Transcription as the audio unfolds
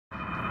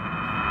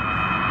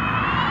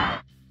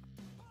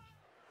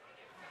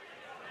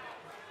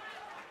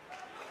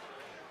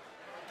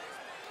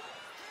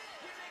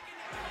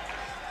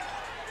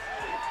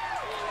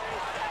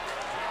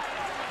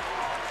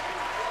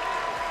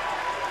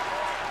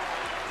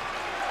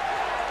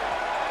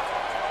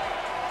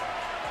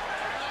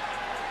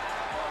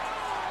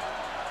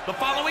The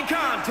following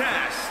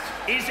contest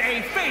is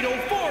a fatal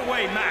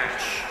four-way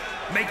match.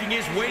 Making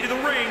his way to the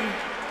ring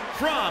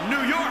from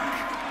New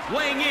York,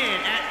 weighing in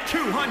at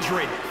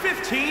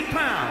 215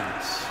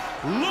 pounds,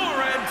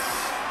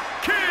 Lawrence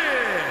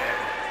Kid.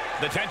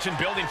 The tension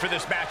building for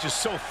this match is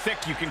so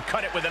thick you can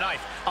cut it with a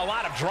knife. A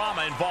lot of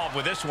drama involved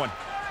with this one.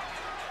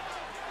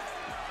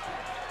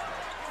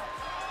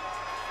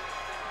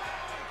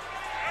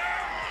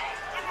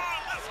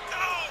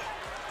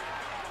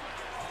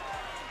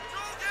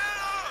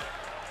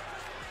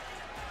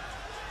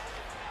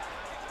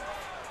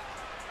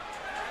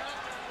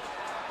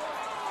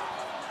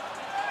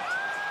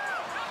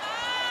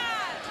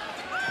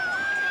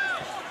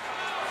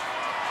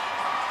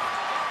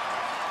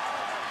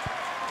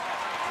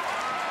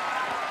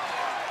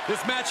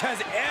 This match has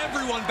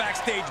everyone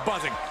backstage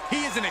buzzing.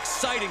 He is an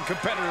exciting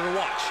competitor to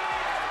watch.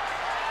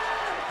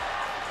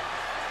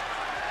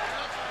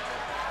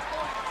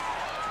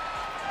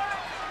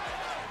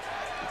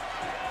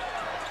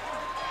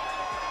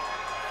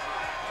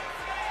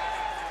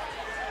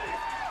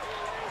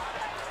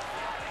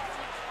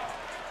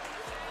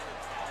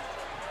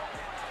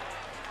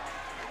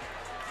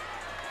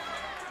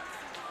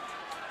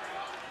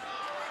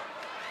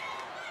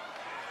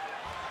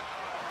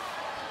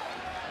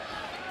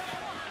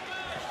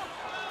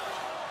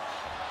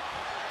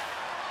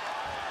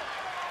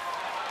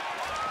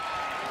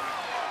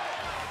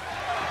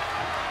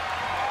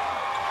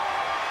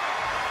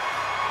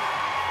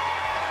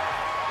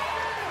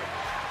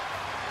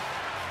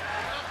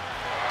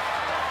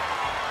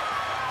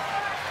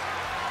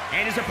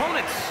 And his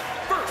opponents,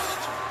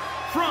 first,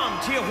 from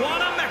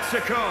Tijuana,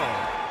 Mexico,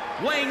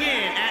 weighing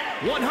in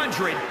at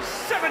 170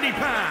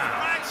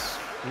 pounds,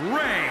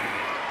 Rey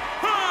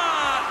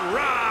Horus.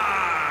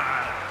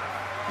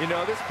 You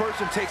know, this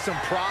person takes some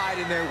pride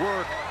in their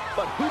work,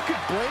 but who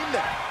could blame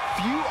them?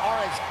 Few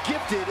are as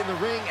gifted in the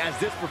ring as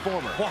this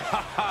performer.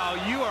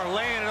 Wow, you are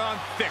laying it on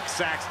thick,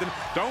 Saxton.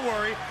 Don't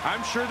worry,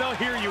 I'm sure they'll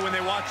hear you when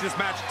they watch this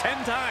match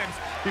 10 times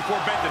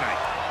before bed tonight.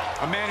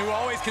 A man who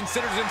always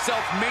considers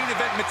himself main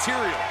event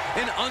material,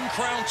 an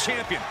uncrowned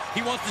champion.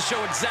 He wants to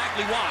show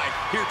exactly why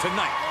here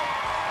tonight.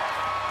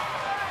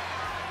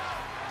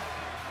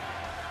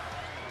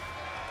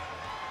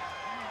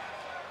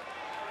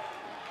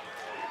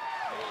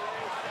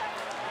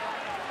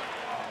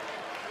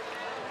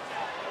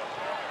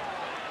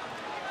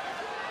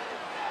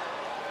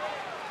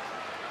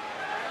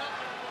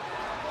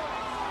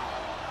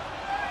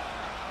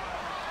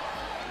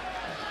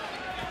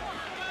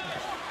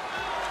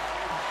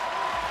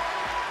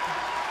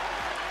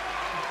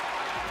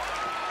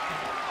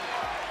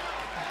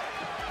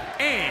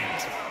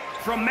 And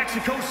from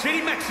Mexico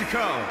City,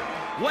 Mexico,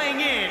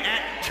 weighing in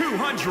at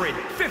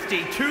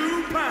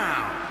 252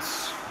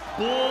 pounds,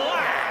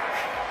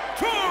 Black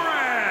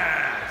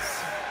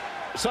Taurus.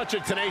 Such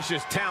a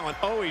tenacious talent,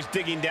 always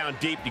digging down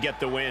deep to get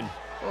the win.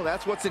 Well,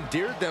 that's what's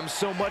endeared them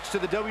so much to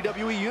the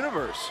WWE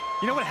Universe.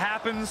 You know what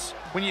happens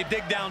when you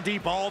dig down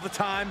deep all the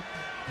time?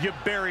 You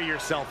bury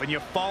yourself and you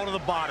fall to the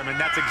bottom, and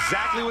that's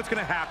exactly what's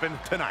going to happen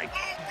tonight.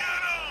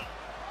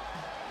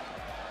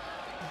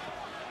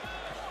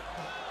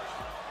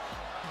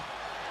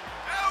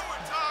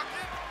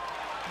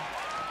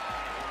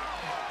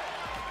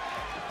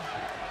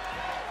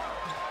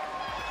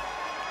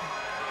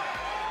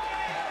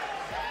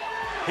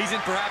 He's in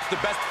perhaps the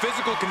best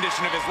physical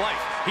condition of his life.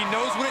 He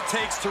knows what it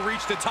takes to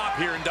reach the top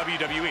here in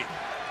WWE.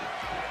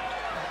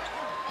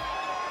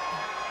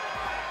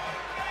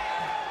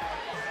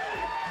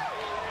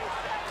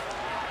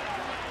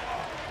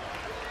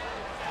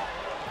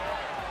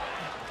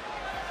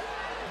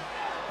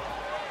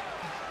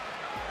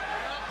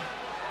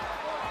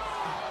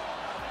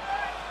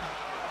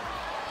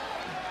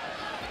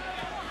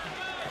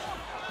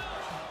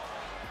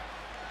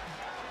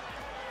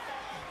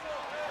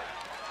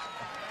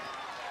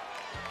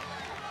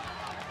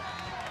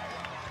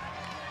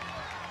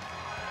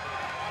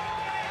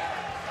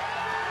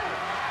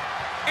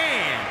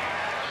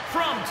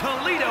 From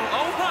Toledo,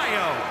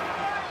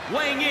 Ohio,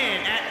 weighing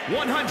in at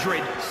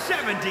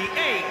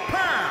 178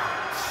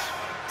 pounds,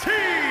 T.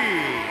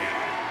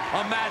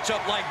 A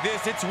matchup like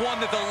this, it's one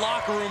that the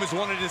locker room has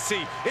wanted to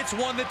see. It's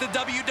one that the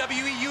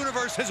WWE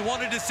Universe has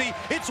wanted to see.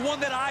 It's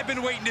one that I've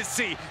been waiting to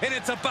see, and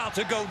it's about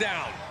to go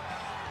down.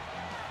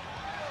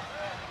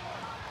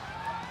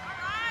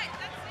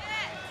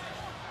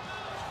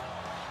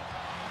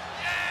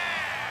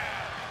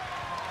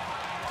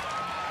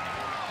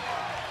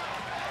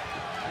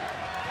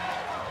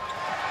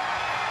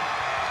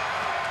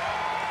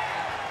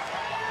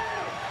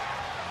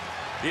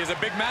 He has a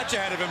big match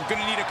ahead of him. Going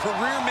to need a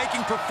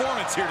career-making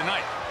performance here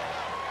tonight.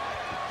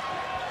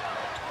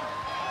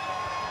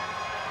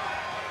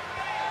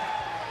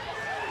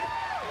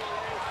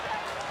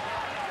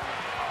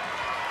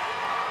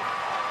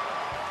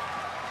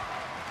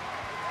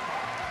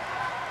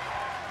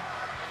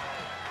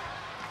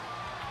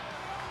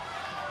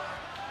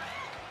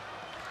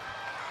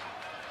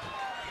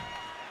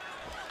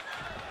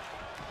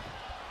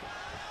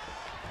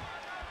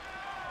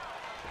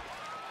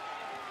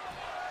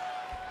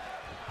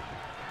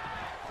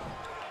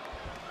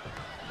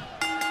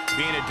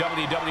 Being a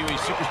WWE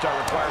superstar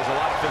requires a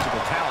lot of physical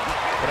talent,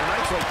 but on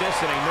nights like this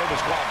in a no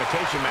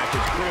disqualification match,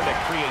 it's clear that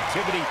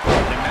creativity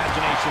and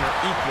imagination are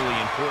equally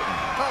important.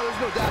 Oh,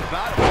 there's no doubt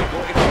about it,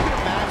 Michael. If you can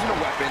imagine a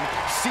weapon,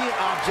 see an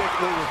object,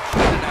 or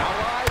recruit an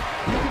ally,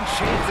 you can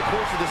change the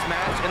course of this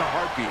match in a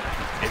heartbeat.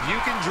 If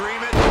you can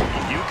dream it,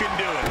 you can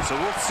do it. So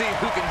we'll see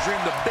who can dream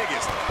the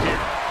biggest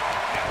here.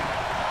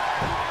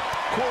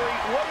 Corey,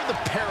 what are the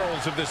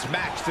perils of this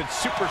match that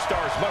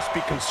superstars must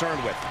be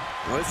concerned with?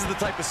 Well, this is the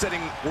type of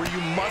setting where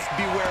you must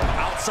beware of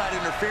outside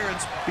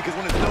interference, because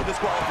when it's no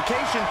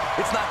disqualification,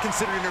 it's not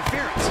considered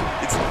interference.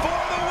 It's for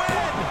the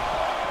win!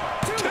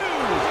 Two!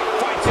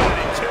 Fights out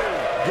in two!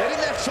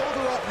 Getting that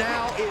shoulder up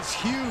now is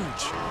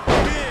huge.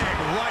 Big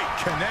right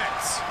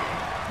connects.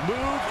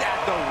 Moved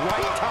at the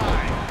right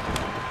time.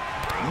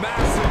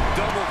 Massive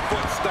double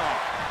foot stomp.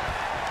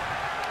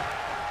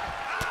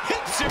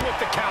 Hits him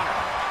with the counter.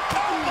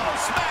 Elbow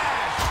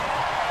smash!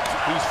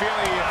 He's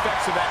feeling the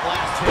effects of that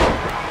last hit.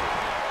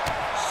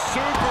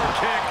 Super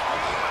kick.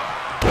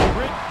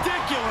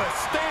 Ridiculous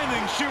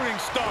standing shooting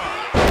star.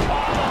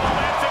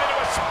 Lands it into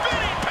a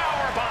spinning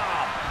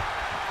powerbomb.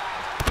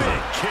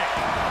 Big kick.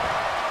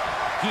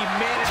 He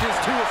manages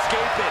to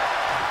escape it.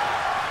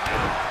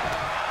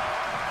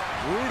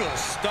 Brutal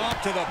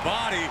stomp to the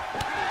body.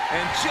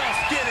 And just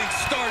getting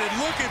started.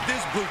 Look at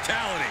this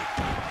brutality.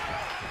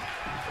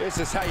 This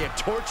is how you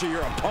torture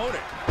your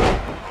opponent.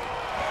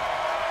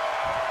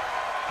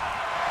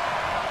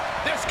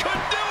 This could do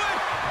it!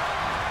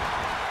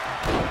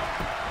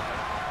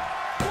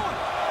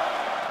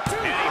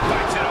 And he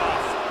fights it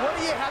off. What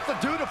do you have to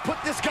do to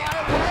put this guy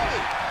away?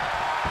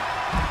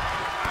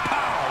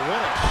 Oh,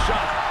 what a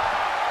shot.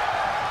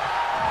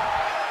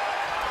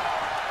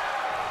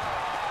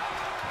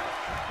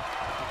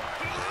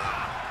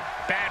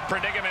 Bad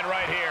predicament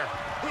right here.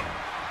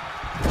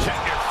 Check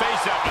your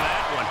face after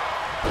that one.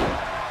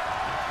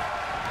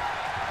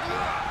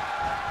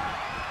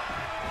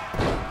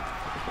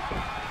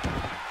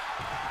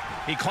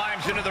 He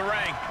climbs into the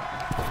ring.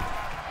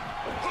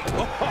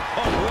 Oh,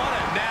 what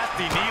a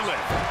nasty knee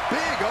lift.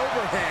 Big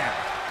overhand.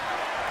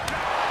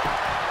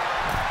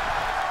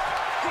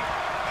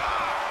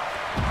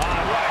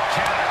 What a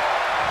counter.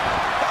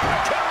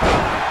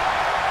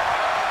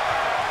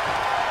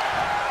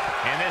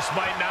 And this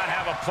might not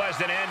have a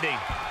pleasant ending.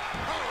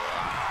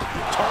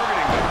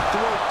 Targeting the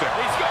throat there.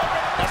 He's going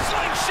a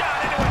slingshot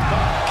into it.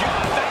 Oh,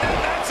 God,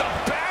 that's a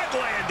bad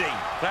landing.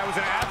 That was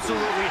an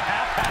absolutely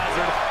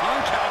haphazard,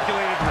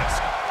 uncalculated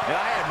risk. And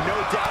I have no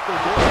doubt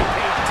they're going to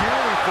pay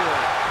dearly for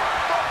it.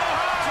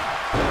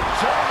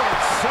 German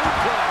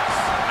suplex.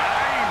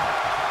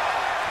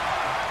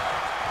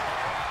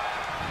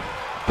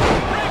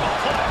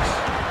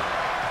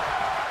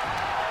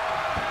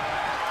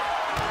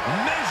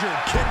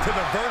 Measured kick to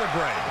the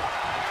vertebrae.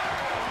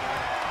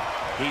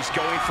 He's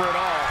going for it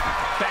all.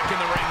 Back in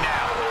the ring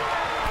now.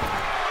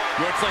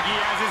 Looks like he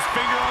has his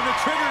finger on the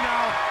trigger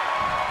now.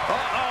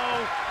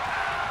 Uh-oh.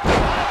 Oh,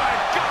 my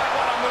God,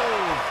 what a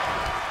move.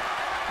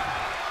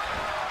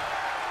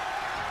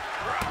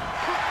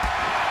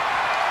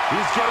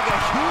 He's getting a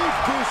huge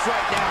boost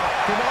right now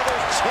from all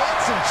those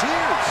chants and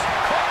cheers.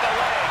 Caught the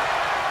leg.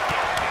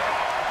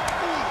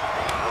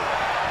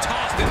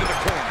 Tossed into the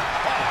corner.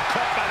 Oh,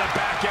 caught by the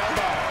back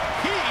elbow.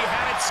 He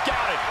had it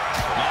scouted.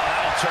 Oh,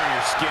 that'll turn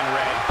your skin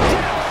red.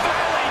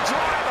 Valley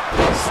driver.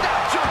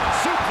 Snap German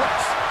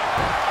suplex.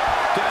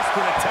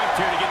 Desperate attempt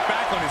here to get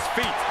back on his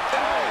feet.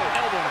 Oh,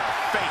 elbow to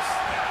the face.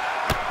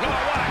 Oh,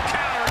 what a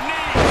counter.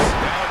 Knees.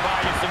 That'll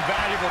buy you some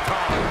valuable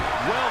time.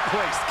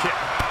 Well-placed kick.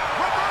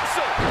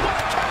 Reversal. What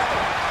a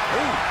counter.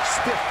 Ooh,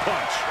 stiff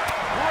punch.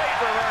 Great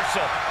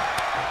reversal.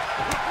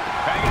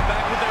 Hanging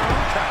back with their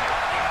own counter.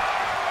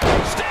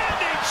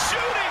 Standing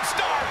shooting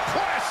star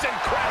press.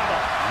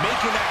 Incredible.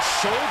 Making that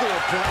shoulder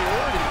a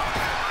priority.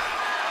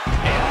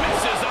 And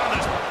misses on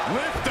the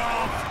Lift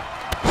off.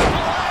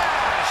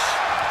 splash.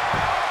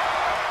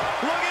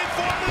 Looking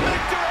for the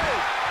victory.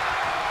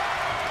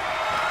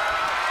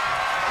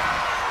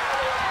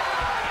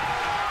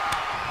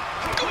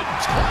 Good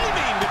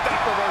timing with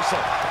that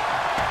reversal.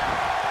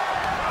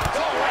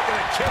 Oh, right to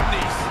the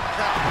kidneys.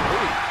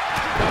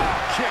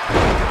 Kick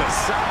to the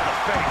side of the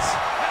face.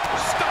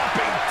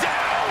 Stomping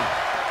down.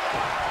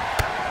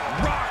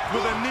 Rocked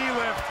with a knee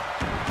lift.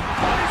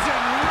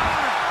 Poison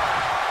runner.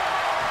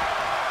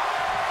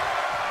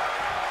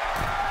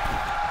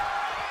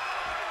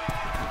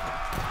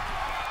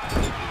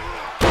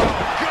 Oh,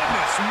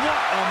 goodness,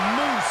 what a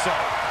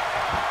moonsault.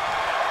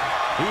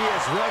 He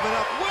is revving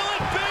up. Will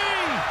it be?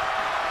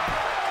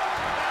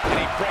 And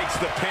he breaks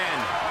the pin.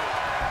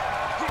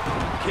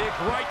 Kick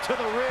right to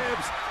the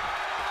ribs.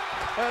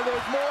 And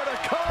there's more to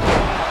come.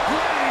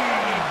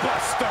 Brain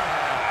buster.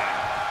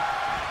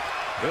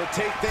 He'll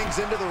take things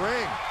into the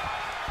ring.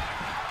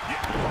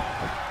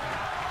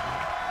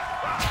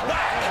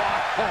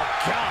 Oh,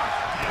 God.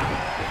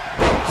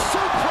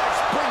 Suplex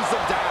brings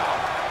him down.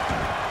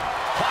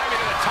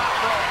 Climbing to the top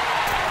rope.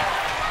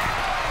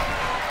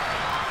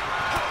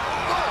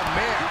 Oh,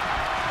 man.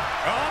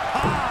 Up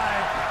high.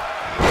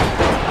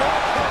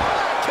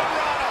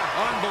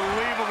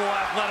 Unbelievable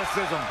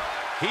him.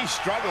 He's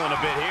struggling a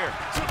bit here.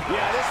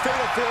 Yeah, this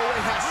fatal four-way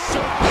has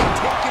certainly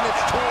taken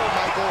its toll,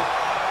 Michael.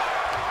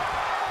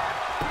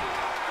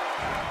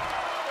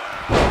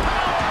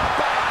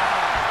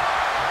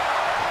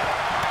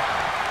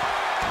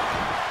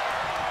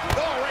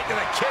 Oh, right to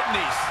the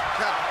kidneys.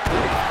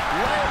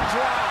 Leg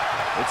drop.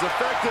 It's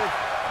effective.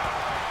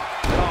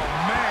 Oh,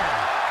 man.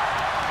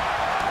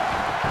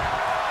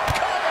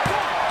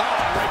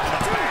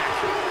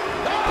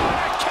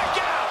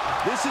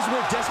 This is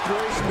where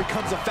desperation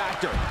becomes a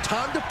factor.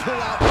 Time to pull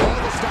out all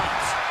the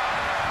stops.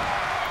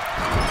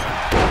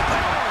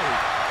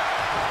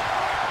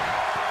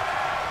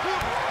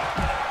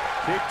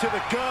 Kick to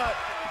the gut.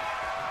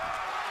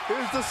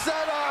 Here's the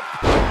setup.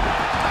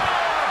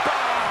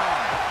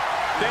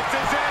 This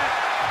is it.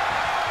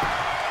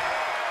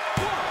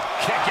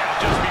 Kick out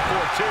just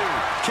before 2.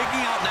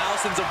 Kicking out now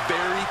sends a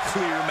very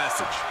clear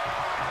message.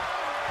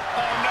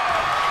 Oh, no.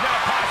 Now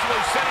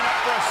possibly setting up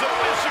for a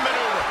submission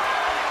maneuver.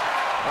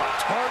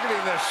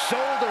 Targeting the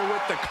shoulder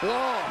with the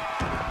claw.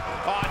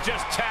 Oh,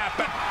 just tap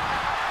it.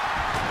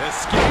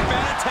 Escape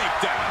and a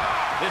takedown.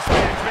 This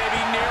match may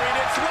be nearing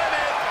its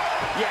limit.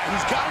 Yeah,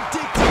 he's got to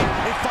dig deep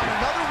and find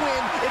another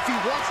win if he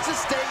wants to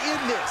stay in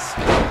this.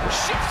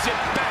 Shifts it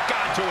back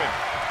onto him.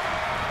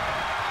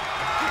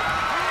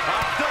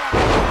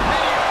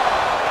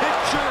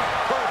 Picture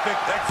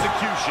perfect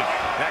execution.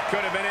 That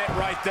could have been it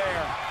right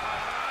there.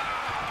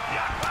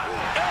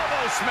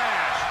 Elbow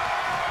smash.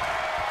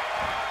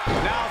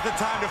 Now's the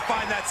time to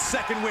find that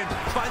second win.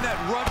 Find that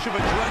rush of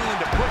adrenaline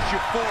to push you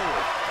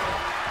forward.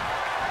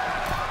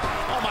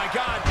 Oh, my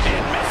God.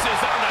 It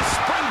misses on the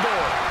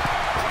springboard.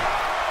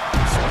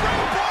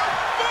 Springboard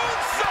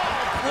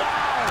moonsault.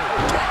 Wow.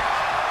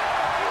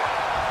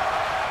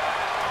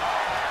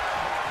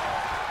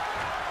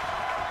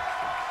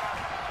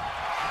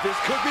 This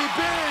could be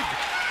big.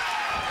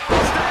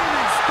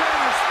 Standing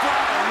Spanish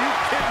fly. Are you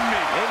kidding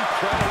me?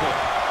 Incredible.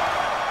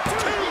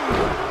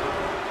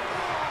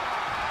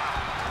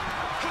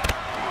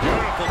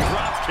 Beautiful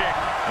drop kick.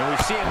 And we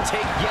see him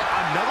take yet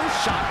another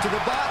shot to the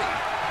body.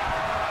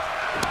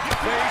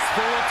 Face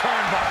full of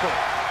turnbuckle.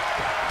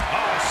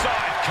 Oh, saw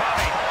it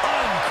coming.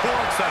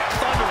 Uncorks a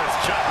thunderous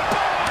chop.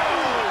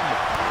 Boom!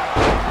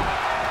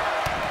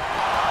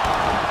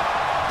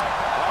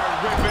 Hard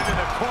whip into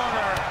the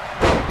corner.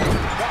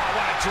 Wow,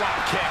 what a drop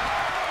kick.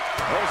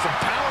 There's some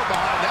power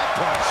behind that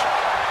punch.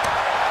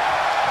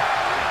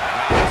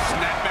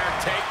 Snapmare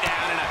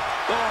takedown and a...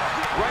 Oh,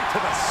 right to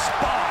the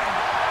spine.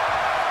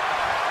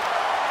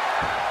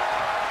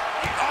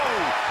 Oh!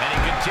 And he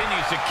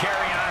continues to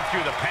carry on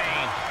through the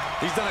pain.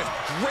 He's done a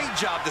great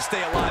job to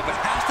stay alive, but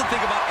has to think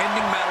about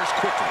ending matters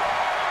quickly.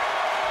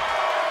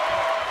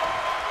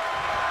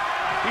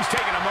 He's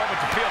taking a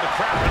moment to feel the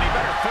crowd, but he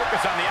better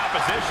focus on the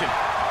opposition.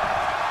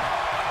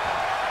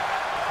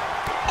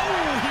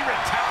 Oh, he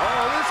retired.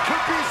 Oh, this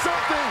could be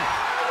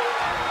something.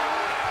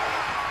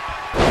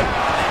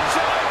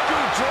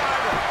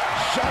 Driver,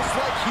 just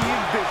like he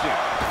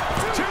envisioned.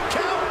 2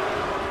 count.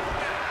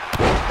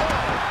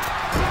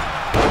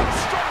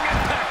 Strong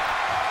impact.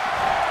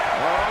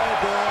 Oh,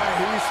 boy,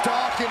 he's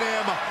stalking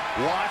him.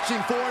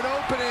 Watching for an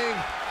opening.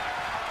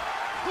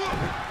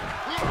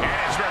 And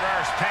it's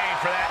reverse pain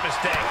for that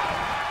mistake.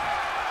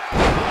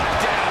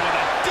 Down with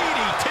a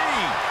DDT.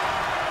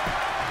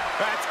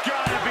 That's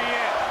gotta be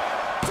it.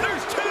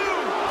 There's 2.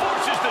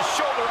 Forces the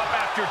shoulder up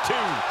after 2.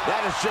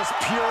 That is just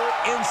pure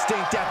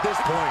instinct at this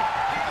point.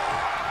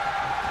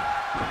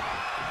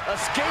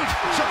 Escape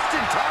just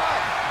in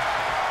time.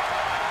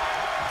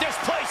 This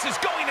place is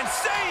going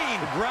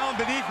insane. The ground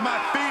beneath my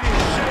feet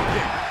is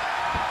shaking.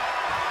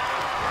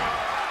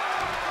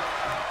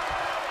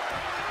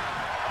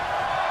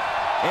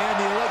 And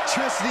the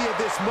electricity of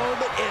this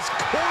moment is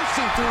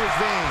coursing through his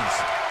veins.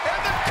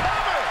 And the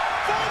cover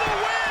for the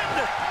win.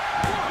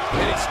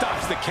 And he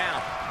stops the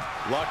count.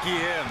 Lucky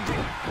him.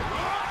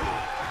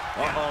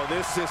 Uh-oh,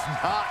 this is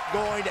not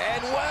going to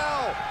end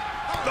well.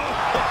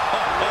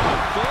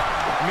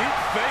 Meat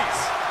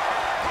face.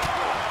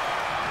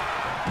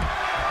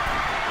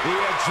 The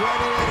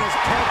adrenaline is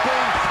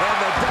pumping, and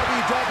the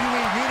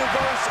WWE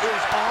Universe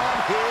is on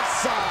his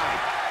side.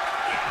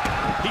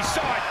 He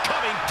saw it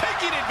coming,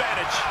 taking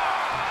advantage.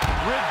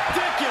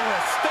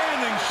 Ridiculous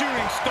standing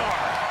shooting star.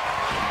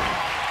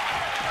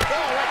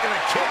 Oh, right to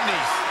the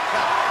kidneys.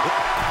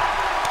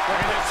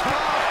 And the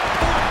top.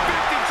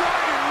 450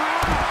 driving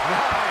room.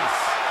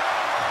 Nice.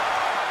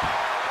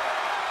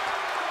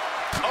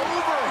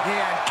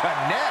 Overhand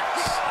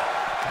connects.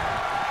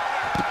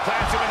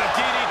 Plants him in a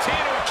DDT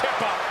to a kip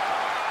up.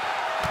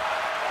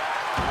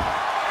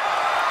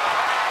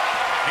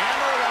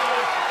 Hammer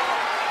lock.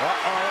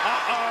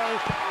 Uh-oh.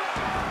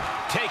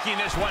 Taking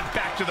this one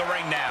back to the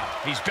ring now.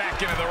 He's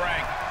back into the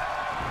ring.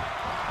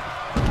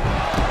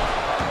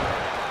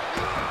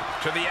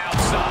 To the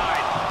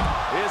outside.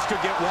 This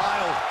could get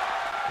wild.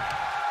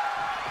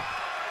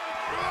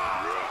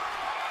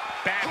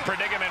 Bad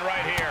predicament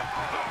right here.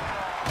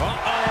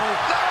 Uh-oh.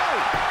 No!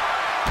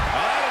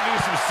 Oh, that'll do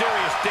some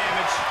serious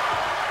damage.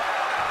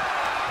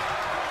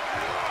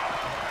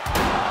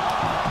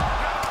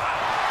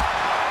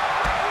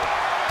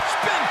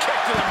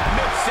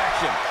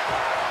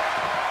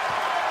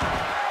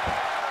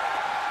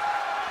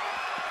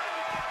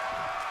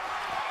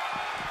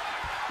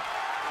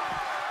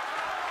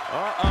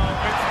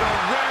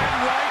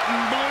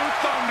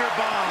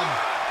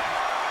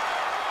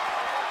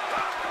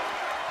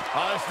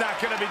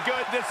 going to be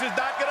good. This is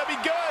not going to be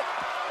good.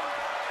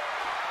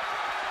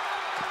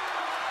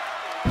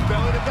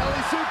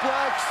 Belly-to-belly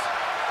suplex.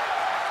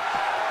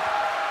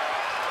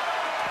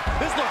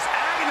 This looks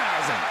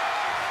agonizing.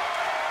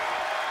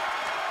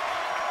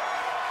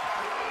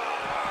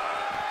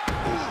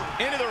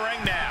 Into the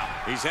ring now.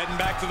 He's heading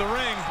back to the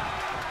ring.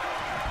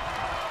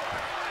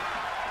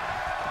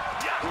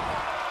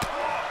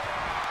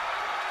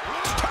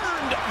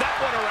 Turned that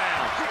one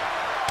around.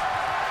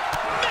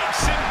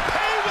 Makes him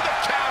pay with a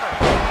counter.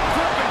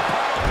 Flipping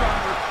pile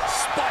driver.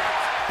 Spike.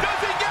 Does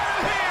he get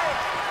him here?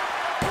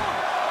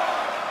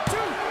 1,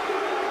 2.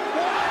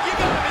 What? You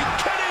gotta be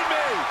kidding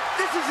me.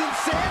 This is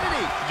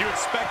insanity. Did you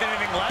expect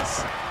anything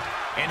less?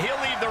 And he'll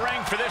leave the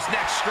ring for this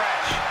next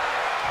stretch.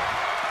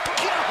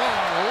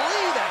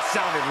 Golly, that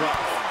sounded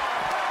rough.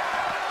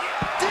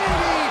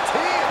 DDT.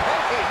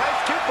 Hey,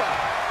 nice kick out.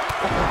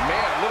 Oh,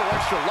 man, a little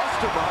extra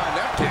luster behind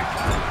that kick.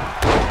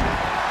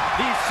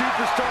 These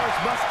superstars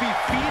must be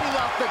feeding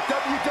off the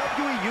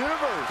WWE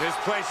Universe. This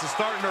place is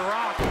starting to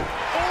rock. Oh,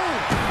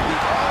 the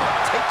arm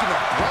taking a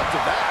brunt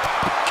of that.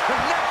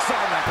 Connects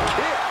on that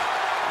kick.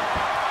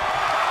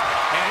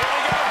 And here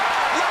we go.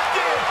 Locked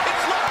in.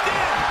 It's locked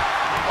in.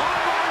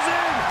 Armbar's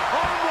in.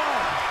 Armbar.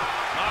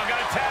 Oh, got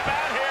to tap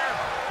out here,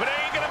 but it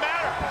ain't going to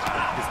matter.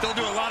 Can still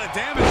do a lot of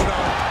damage,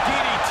 though.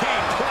 DDT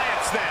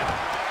plants them.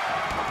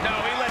 No,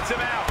 he lets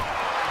him out.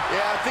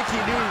 Yeah, I think he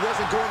knew he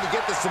wasn't going to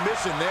get the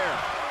submission there.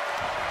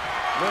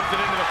 Lifted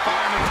into the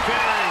fireman's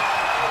carry.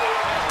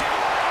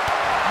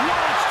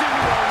 Launched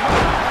into a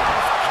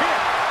roundhouse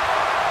kick.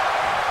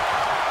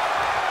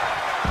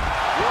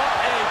 What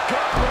a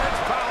gut-wrench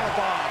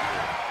powerbomb.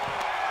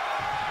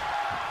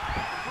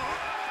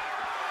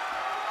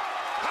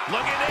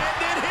 Looking to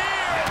end it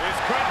here. This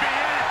could be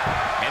it.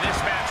 And this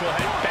match will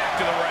head back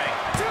to the ring.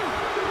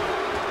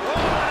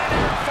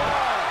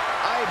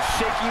 I am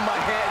shaking my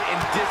head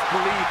in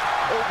disbelief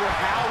over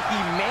how he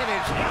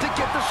managed to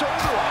get the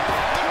shoulder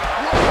off.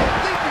 Whoa,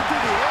 leaping to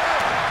the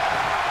air.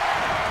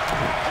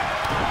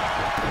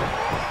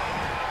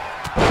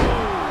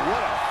 Oh,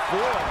 what a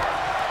forearm.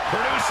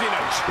 Producing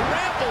a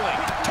trampling.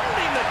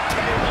 Turning the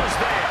tables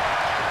there.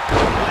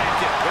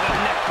 Planted with a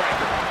neck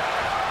breaker.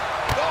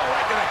 Oh,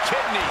 right to the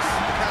kidneys.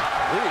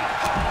 Golly.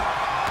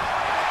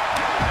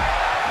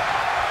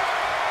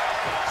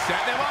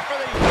 Setting him up for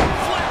the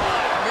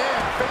flatline.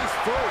 Man, face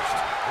first.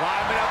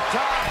 Climbing up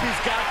top.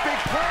 He's got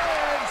big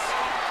plans.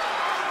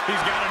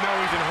 He's got to know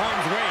he's in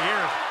harm's way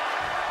here.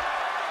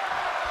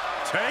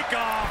 Take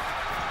off.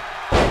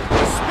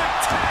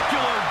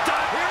 Spectacular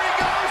dive. Here he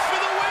goes for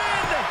the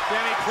win.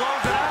 Then he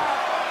closes it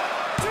out.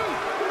 2,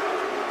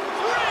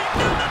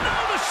 3. No.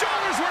 The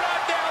shoulders were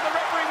not down. The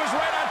referee was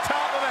right on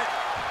top of it.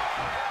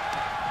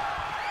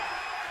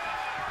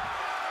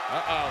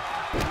 Uh-oh.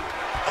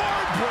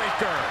 Arm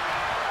breaker.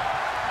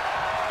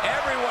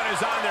 Everyone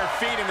is on their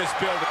feet in this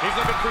building. He's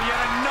looking for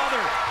yet another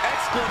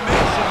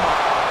exclamation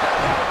mark.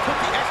 Put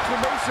the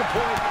exclamation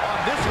point on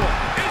this one.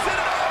 Is it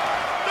enough?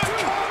 The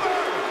cover.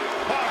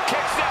 Oh,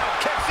 kicks out.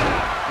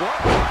 What?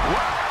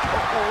 What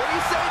do you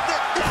say?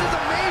 This is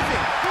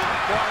amazing.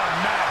 What a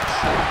match.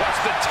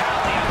 What's the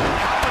tally on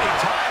how many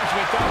times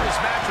we thought this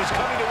match was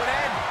coming to an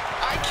end?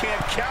 I can't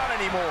count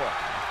anymore.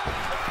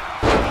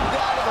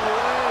 Out of the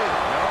way.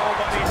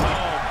 Nobody's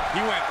home.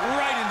 He went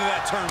right into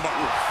that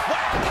turnbuckle.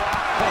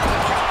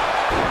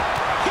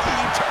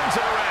 He turns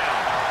it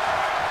around.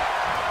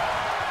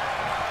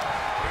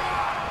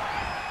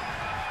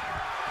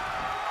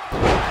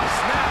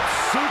 Snap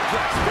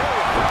suplex. Very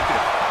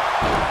effective.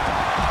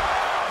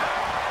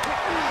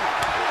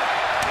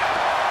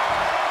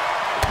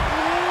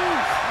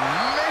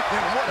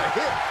 Man, what a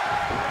hit.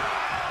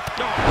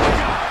 Oh,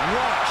 God,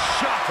 what a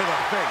shot to the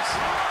face.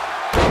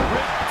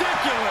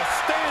 Ridiculous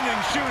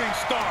standing shooting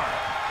star.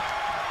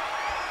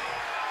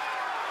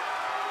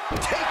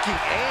 Taking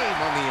aim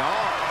on the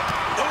arm.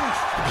 Oof,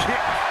 kick.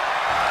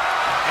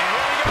 And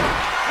here we go.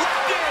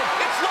 Locked in.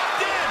 It's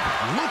locked in.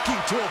 Looking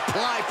to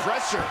apply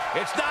pressure.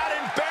 It's not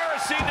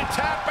embarrassing to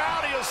tap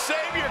out. He'll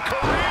save your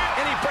career.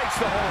 And he breaks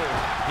the hold.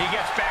 He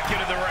gets back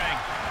into the ring.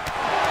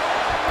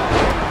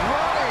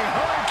 Running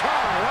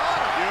Hurricane.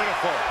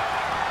 Beautiful.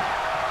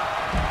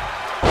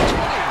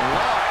 Getting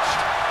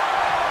launched.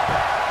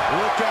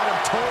 Look at him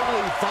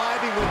totally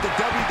vibing with the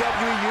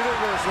WWE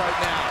Universe right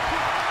now.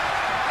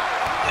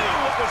 Knew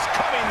what was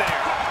coming there.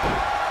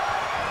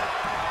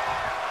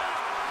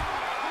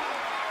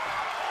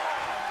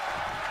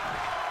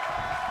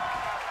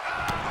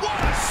 What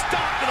a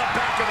stop to the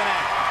back of the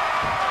neck.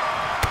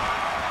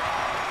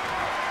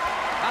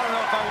 I don't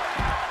know if I...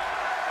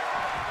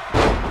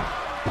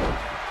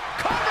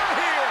 Cover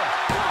here.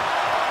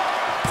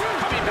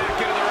 Coming back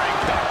into the ring,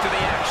 back to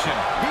the action.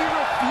 He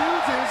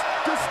refuses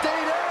to stay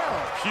down.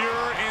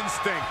 Pure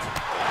instinct.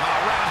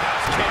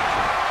 Roundhouse kick.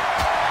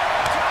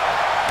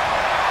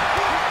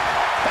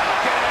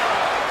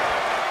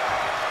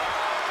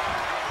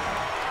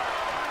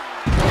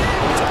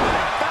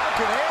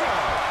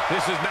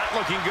 This is not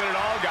looking good at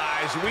all,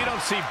 guys. We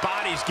don't see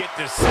bodies get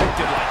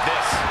dissected like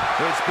this.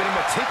 It's been a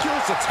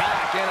meticulous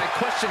attack, and I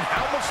question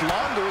how much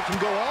longer it can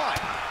go on.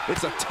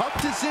 It's a tough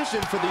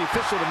decision for the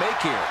official to make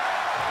here.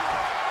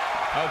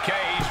 Okay,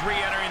 he's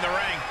re-entering the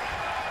ring.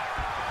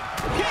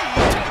 He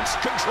takes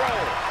control.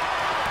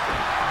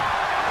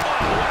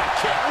 Oh, what a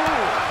kick.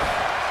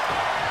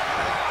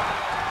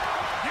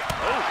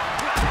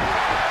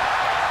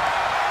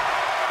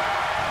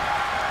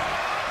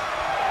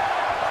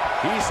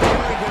 He's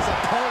staring his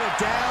opponent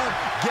down,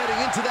 getting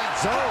into that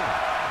zone.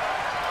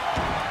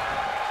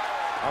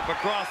 Up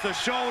across the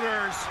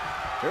shoulders.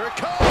 Here it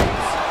comes.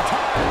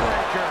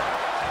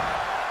 Tiebreaker.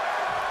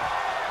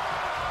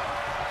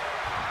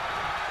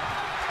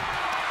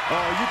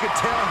 Oh, you can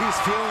tell he's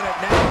feeling it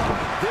now.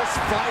 This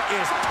fight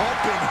is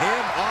pumping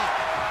him up.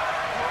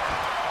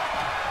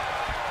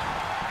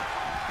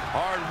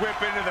 Hard whip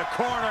into the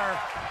corner.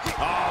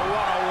 Oh,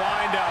 what a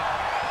wind-up.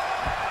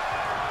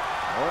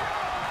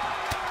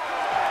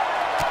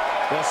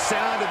 The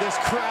sound of this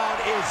crowd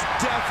is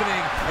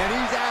deafening, and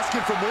he's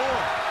asking for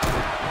more.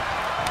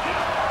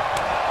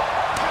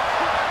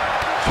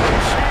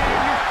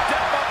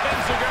 Step up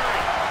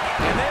Enziguri.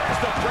 And there's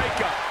the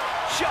breakup,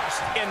 just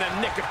in the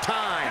nick of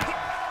time.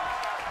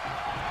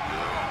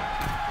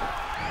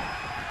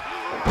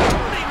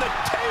 Turning the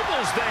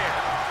tables there.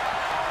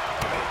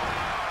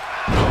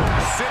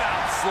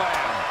 Sit-out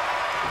slam.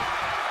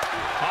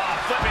 Oh,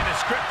 flipping the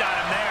script on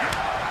him there.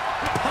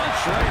 Punch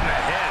right in the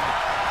head.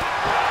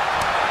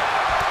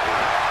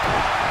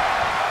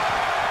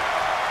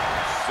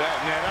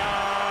 Setting it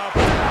up.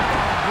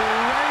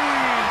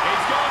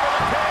 He's going for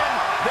the pin.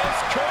 This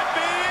could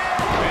be it.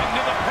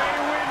 Into the pay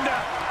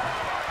window.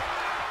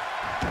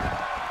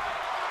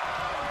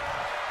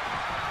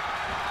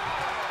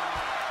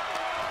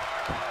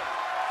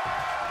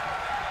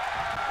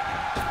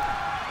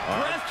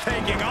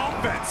 Breathtaking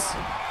offense.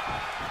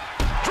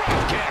 Drop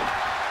kick.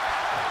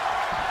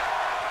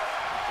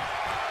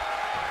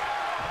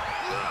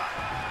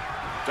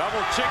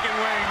 Double chicken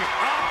wing.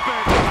 Up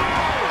and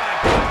down.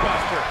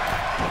 Buster.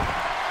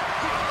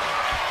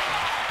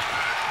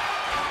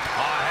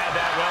 Oh, had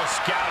that well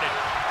scouted.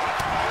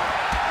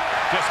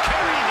 Just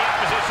carrying the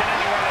opposition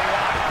anywhere they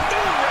want.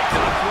 Ooh, right to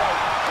the throat.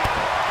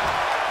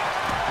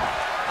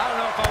 I don't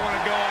know if I want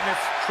to go on this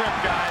trip,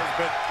 guys,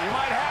 but you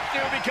might have to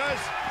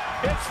because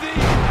it's the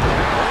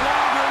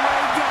longer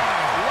way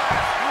down.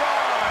 Last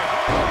ride.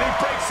 He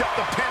breaks up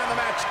the pin and the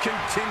match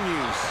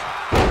continues.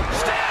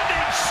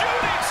 Standing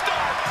shooting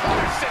star.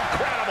 That's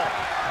incredible.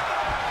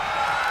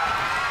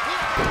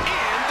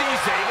 And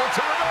he's able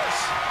to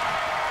reverse.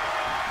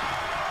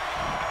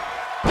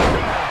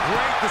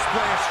 Great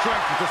display of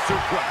strength with the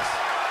suplex.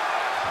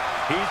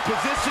 He's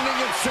positioning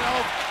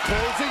himself,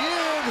 closing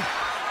in.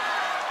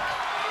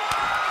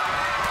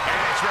 And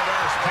it's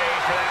reverse pain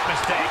for that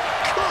mistake.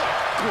 Good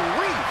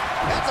grief.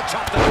 That's a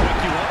chop that'll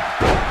wake you up.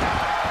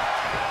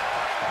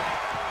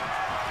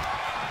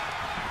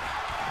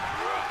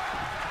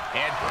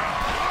 And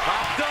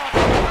popped up.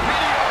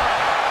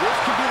 This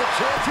could be the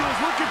chance he was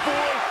looking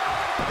for.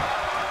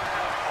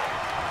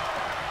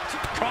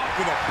 Caught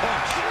with a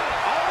punch.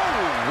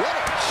 Oh, what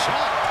a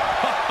chop.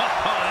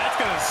 Oh, that's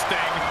going to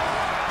sting.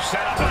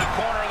 Set up in the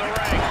corner of the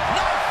ring.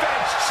 Knife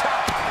edge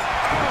chop.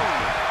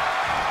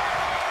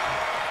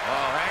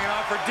 Oh, hanging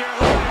on for dear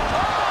life.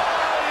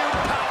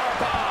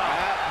 Powerbomb.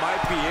 That might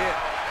be it.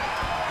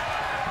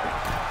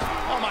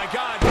 Oh, my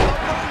God.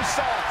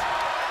 Moonsault.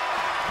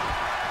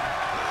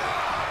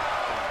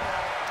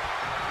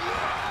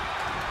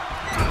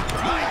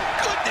 My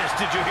goodness,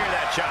 did you hear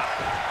that chop?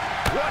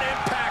 What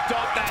impact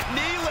off that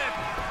knee lift.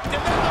 And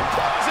then the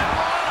poison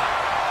rana.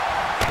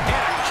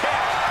 And a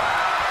kick.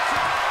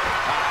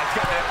 He's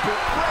got that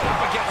boot right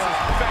up against his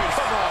face.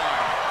 Come on.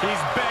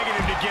 He's begging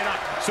him to get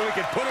up so he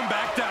can put him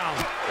back down.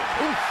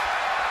 Oof.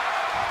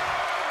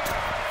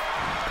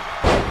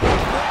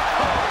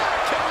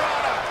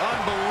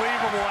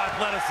 Unbelievable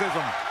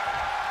athleticism.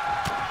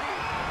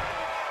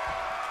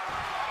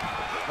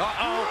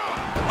 Uh-oh.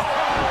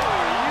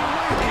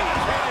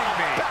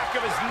 Back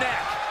of his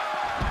neck.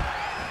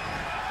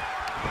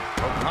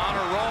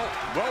 O'Connor roll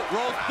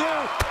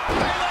through.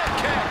 Leg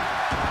kick.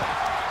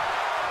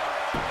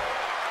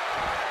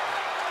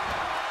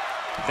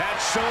 That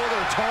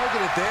shoulder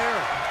targeted there.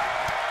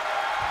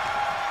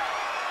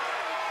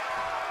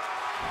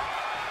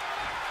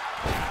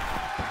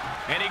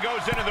 And he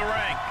goes into the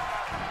ring.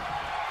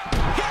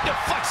 He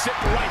deflects it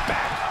right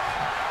back.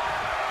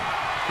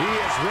 He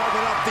is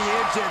revving up the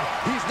engine.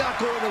 He's not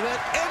going to let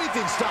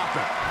anything stop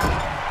him.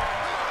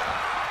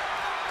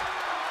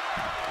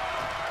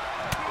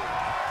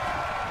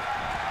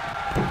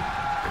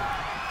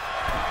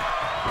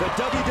 The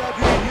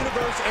WWE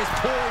Universe is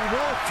pouring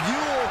more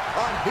fuel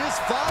on his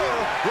fire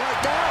right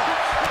now.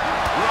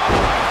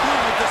 Right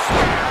through with the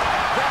spear.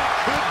 That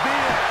could be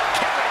it.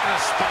 Kick right in the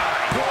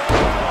spine.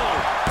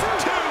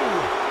 Two.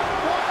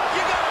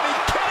 You gotta be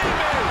kidding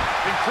me.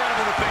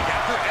 Incredible to think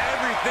after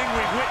everything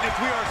we've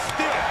witnessed, we are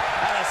still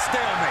at a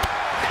stalemate.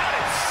 Had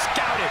it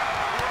scouted.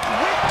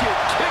 Wicked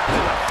kick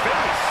to the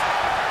face.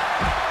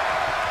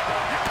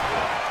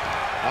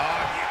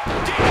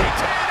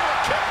 DDT into a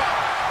kick up.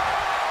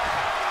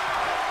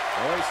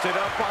 Hoisted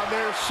up on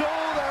their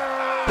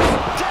shoulders.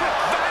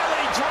 Death Valley.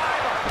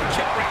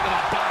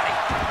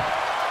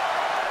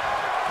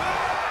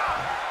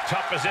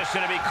 tough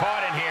position to be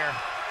caught in here.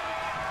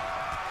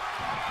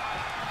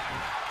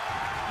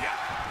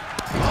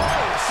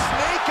 Oh,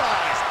 snake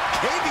eyes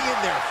caving in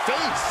their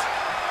face.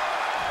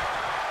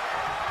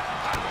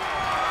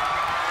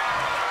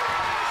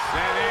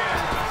 Set in,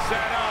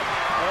 set up.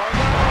 Oh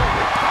no!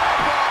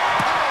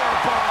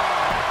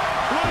 Powerbomb!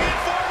 Looking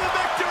for the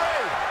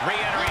victory!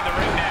 Re-entering the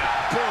ring now.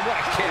 Boom, what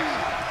a kick.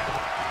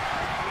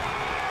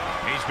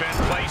 He's been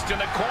placed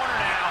in the corner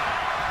now.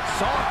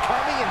 Saw it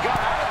coming and got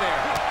out of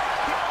there.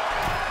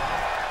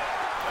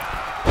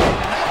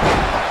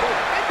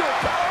 Into a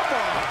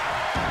powerbomb.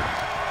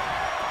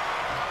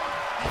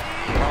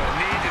 Oh,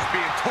 knee is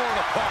being torn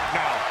apart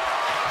now.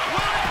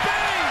 Will it be?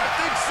 I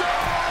think so.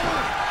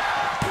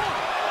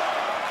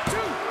 1, 2.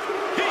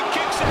 He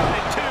kicks out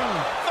at 2.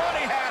 Thought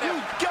he had him.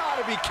 You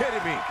gotta be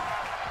kidding me.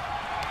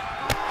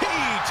 He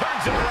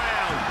turns it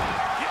around.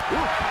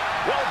 Ooh,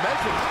 well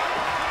measured.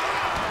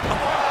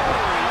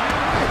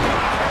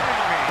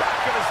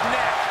 Back of his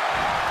neck.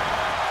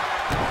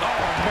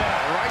 Oh,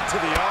 man, right to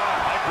the arm.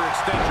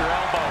 Hyperextend your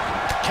elbow.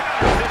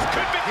 Counters. This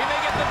could be. He may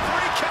get the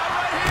 3 count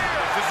right here.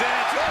 This is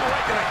it. Oh,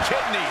 right to the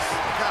kidneys.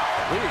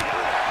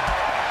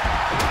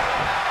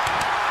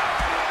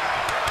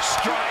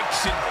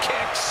 Strikes and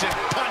kicks and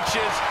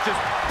punches.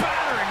 Just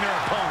battering their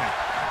opponent.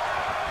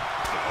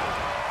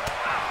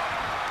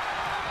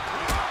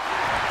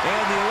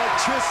 And the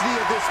electricity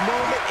of this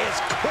moment is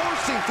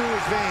coursing through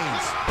his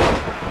veins.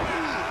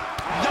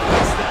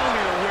 Nice. That'll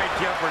either wake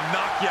you up or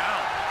knock you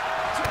out.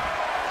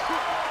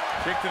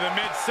 Kick to the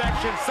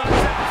midsection.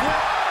 Sunset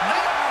flip.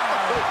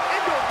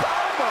 Into a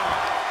powerbomb.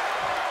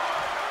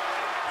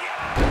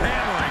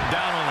 Hammering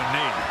down on the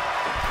knee.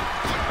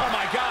 Oh,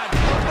 my God.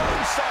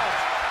 Moonsault.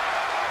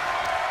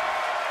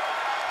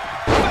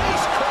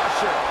 Face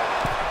crusher.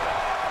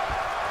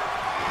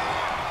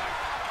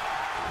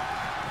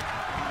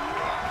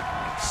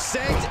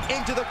 Sent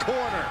into the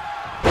corner.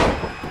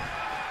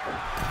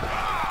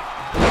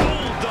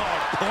 Bulldog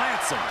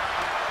plants him.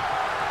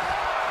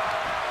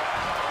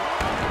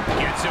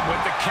 Gets him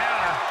with the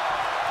counter.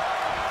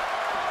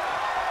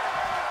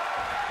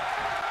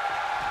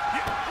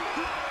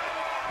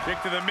 Kick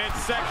to the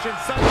midsection.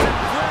 Sunset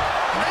flip.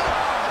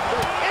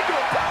 Into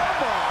a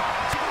powerbomb.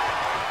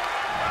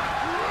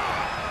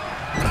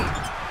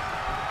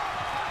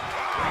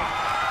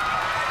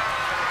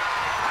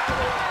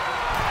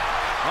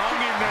 Hung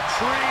in the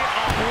tree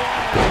of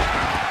woe.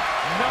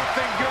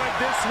 Nothing good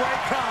this way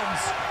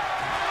comes.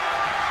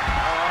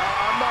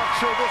 I'm not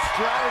sure this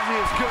strategy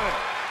is good.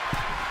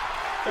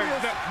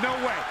 There's no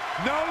way.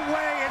 No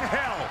way in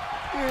hell.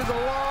 He is a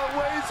long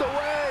ways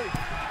away.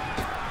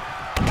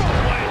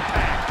 Full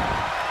impact.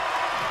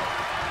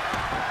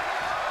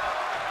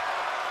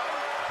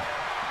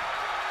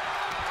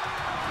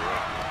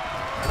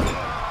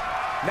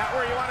 Not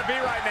where you want to be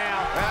right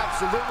now.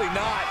 Absolutely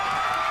not.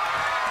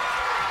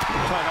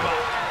 Talk about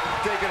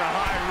Taking a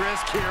high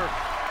risk here.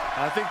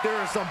 I think there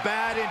are some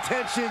bad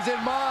intentions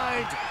in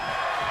mind.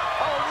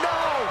 Oh,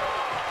 no!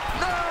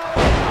 No!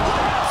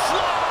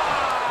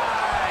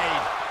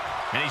 Slide!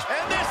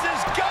 And this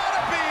has got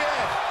to be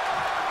it!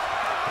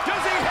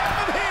 Does he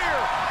have him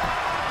here?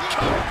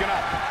 Broken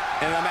up,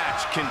 and the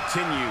match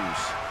continues.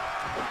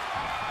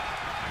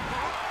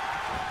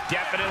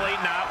 Definitely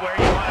not where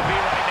you want to be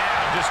right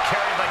now. Just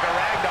carried like a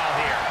rag doll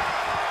here.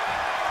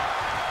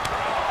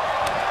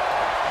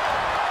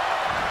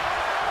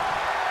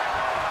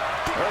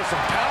 There's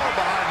some power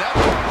behind that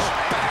punch.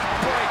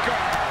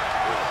 Backbreaker.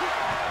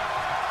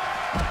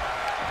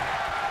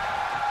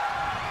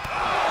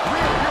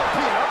 Real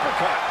European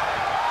uppercut.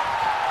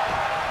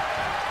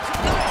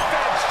 Knife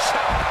edge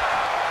chop.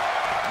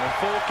 In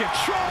full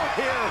control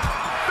here.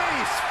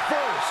 Face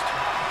first.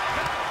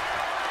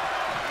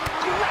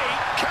 Great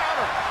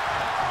counter.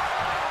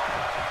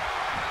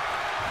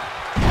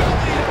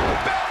 Belly to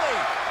belly.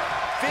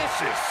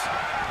 Vicious.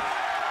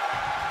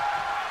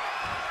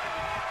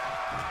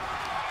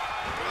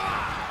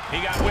 He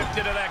got whipped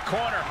into that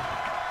corner.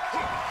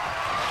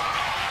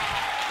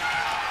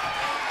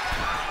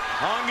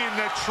 hung in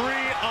the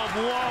tree of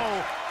woe.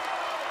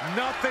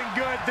 Nothing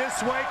good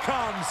this way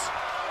comes.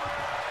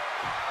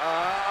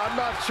 I'm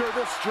not sure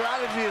this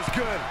strategy is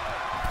good.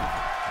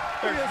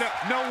 There's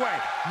no way.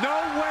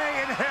 No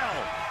way in hell.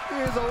 He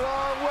is a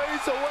long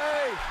ways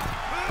away.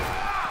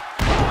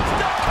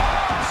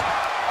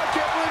 I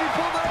can't believe he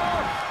pulled it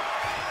off.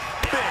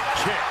 Big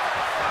kick.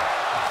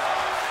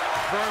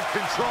 Firm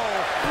control.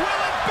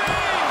 Will it be?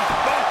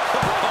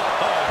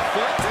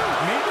 Foot,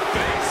 knee,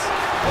 face.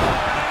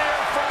 An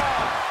air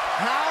fall.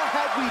 How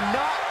have we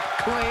not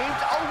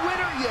claimed a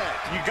winner yet?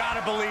 You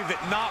gotta believe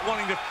that not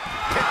wanting to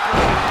pick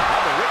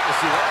I'm a witness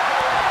to that.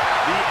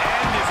 the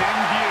end is in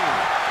view.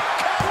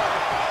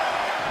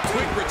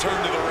 Quick return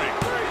to the ring.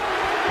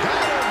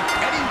 Got him,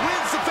 and he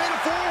wins the Fatal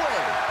 4-Way.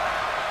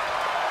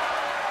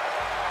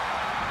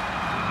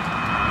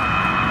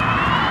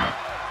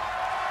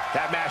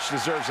 That match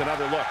deserves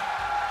another look.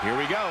 Here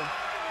we go.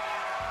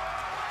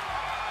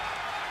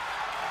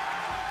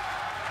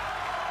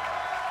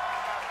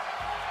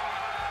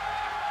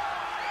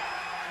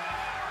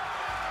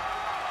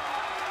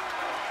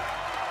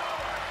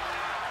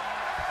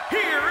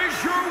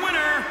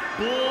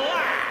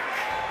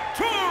 Black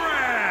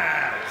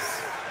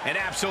Taurus. An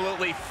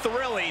absolutely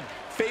thrilling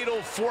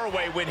fatal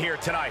four-way win here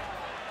tonight.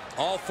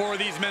 All four of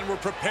these men were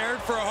prepared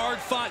for a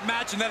hard-fought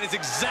match, and that is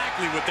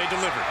exactly what they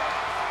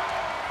delivered.